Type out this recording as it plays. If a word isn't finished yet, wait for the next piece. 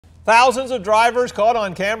Thousands of drivers caught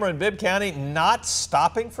on camera in Bibb County not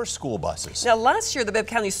stopping for school buses. Now, last year, the Bibb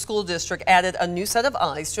County School District added a new set of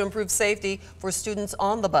eyes to improve safety for students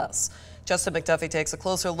on the bus. Justin McDuffie takes a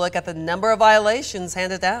closer look at the number of violations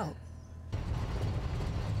handed out.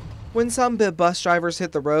 When some Bibb bus drivers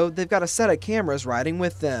hit the road, they've got a set of cameras riding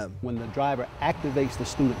with them. When the driver activates the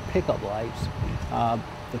student pickup lights,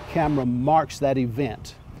 the camera marks that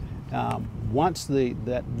event. Once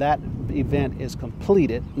that event is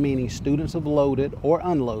completed, meaning students have loaded or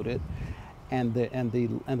unloaded, and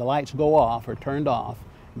the lights go off or turned off,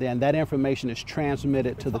 then that information is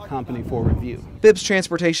transmitted to the company for review. Bibb's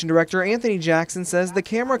transportation director Anthony Jackson says the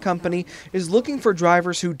camera company is looking for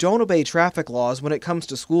drivers who don't obey traffic laws when it comes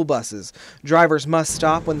to school buses. Drivers must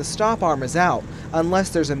stop when the stop arm is out, unless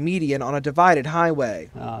there's a median on a divided highway.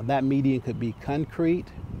 That median could be concrete,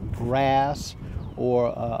 grass,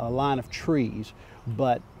 or a line of trees,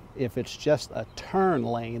 but if it's just a turn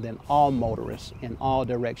lane, then all motorists in all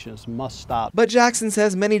directions must stop. But Jackson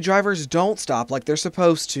says many drivers don't stop like they're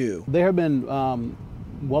supposed to. There have been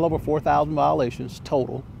well over 4,000 violations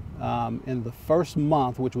total. In the first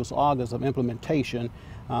month, which was August of implementation,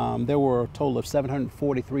 there were a total of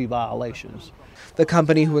 743 violations. The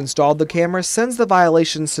company who installed the cameras sends the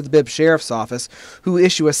violations to the Bibb Sheriff's Office, who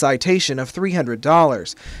issue a citation of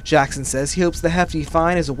 $300. Jackson says he hopes the hefty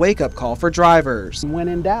fine is a wake-up call for drivers. When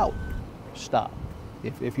in doubt, stop.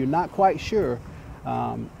 If you're not quite sure,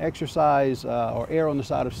 exercise or err on the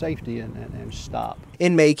side of safety and stop.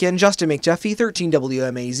 In Macon, Justin McDuffie, 13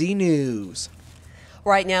 WMAZ News.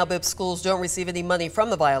 Right now, Bibb schools don't receive any money from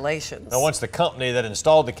the violations. Now, once the company that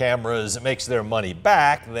installed the cameras makes their money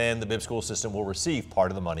back, then the Bibb school system will receive part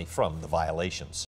of the money from the violations.